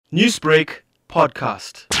Newsbreak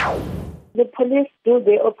Podcast. The police do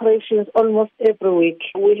their operations almost every week.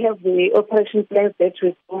 We have the operation plans that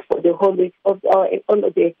we do for the whole week of all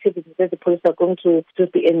of the activities that the police are going to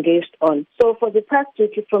be engaged on. So for the past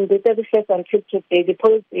week, from the 31st until today, the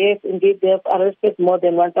police, yes, indeed, they have arrested more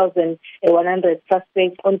than 1,100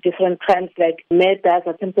 suspects on different crimes like murders,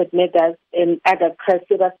 attempted murders, and other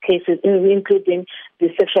serious cases, including the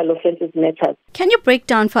sexual offences matters. Can you break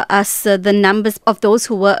down for us the numbers of those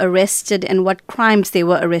who were arrested and what crimes they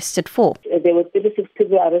were arrested for? There were 36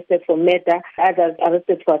 people arrested for murder, others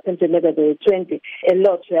arrested for attempted murder, there were 20. A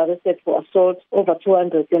lot were arrested for assault, over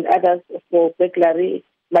 200, and others for burglary,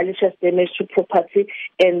 malicious damage to property,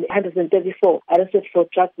 and 134 arrested for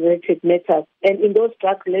drug-related matters. And in those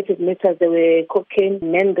drug-related matters, there were cocaine,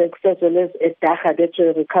 mendex, as well as a dacha that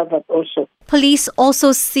were recovered also. Police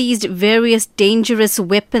also seized various dangerous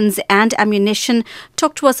weapons and ammunition.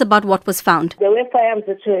 Talk to us about what was found. There were firearms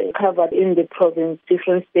that were recovered in the province,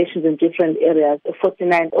 different stations in different areas.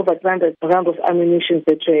 49, over 200 rounds of ammunition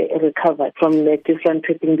that were recovered from different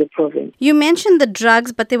people in the province. You mentioned the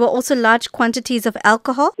drugs, but there were also large quantities of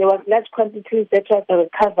alcohol. There were large quantities that were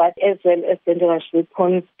recovered, as well as dangerous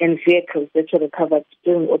weapons and vehicles that were recovered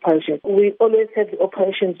during operations. We always have the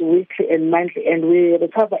operations weekly and monthly, and we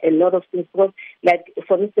recover a lot of things. Like,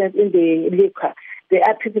 for instance, in the liquor, there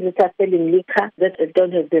are people that are selling liquor that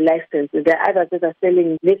don't have the license. There are others that are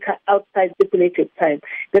selling liquor outside stipulated time.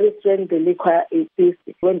 That is when the liquor is seized,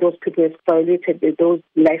 when those people have violated those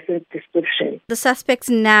license descriptions. The suspects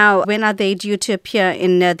now, when are they due to appear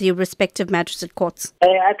in the respective magistrate courts?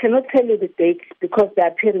 I cannot tell you the dates because they are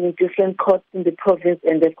appearing in different courts in the province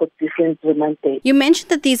and they've got different remand dates. You mentioned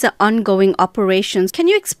that these are ongoing operations. Can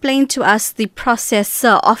you explain to us the process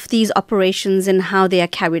of these operations and how they are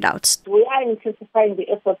carried out? We are intensifying the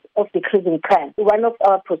efforts of decreasing crime. One of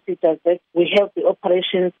our procedures that we have the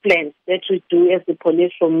operations plans that we do as the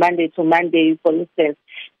police from Monday to Monday, for instance,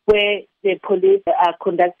 where the police are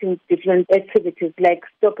conducting different activities like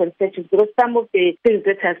stop and searches, because some of the things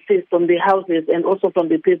that are seized from the houses and also from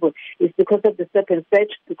the people is because of the stop and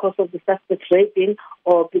search, because of the suspect raiding,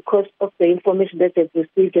 or because of the information that they've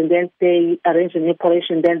received, and then they arrange an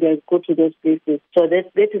operation, then they go to those places. So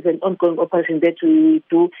that is an ongoing operation that we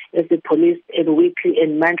do as the police and weekly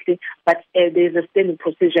and monthly, but there's a standing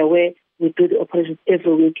procedure where we do the operations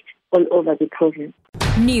every week all over the province.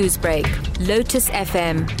 Newsbreak, Lotus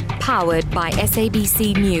FM, powered by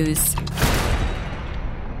SABC News.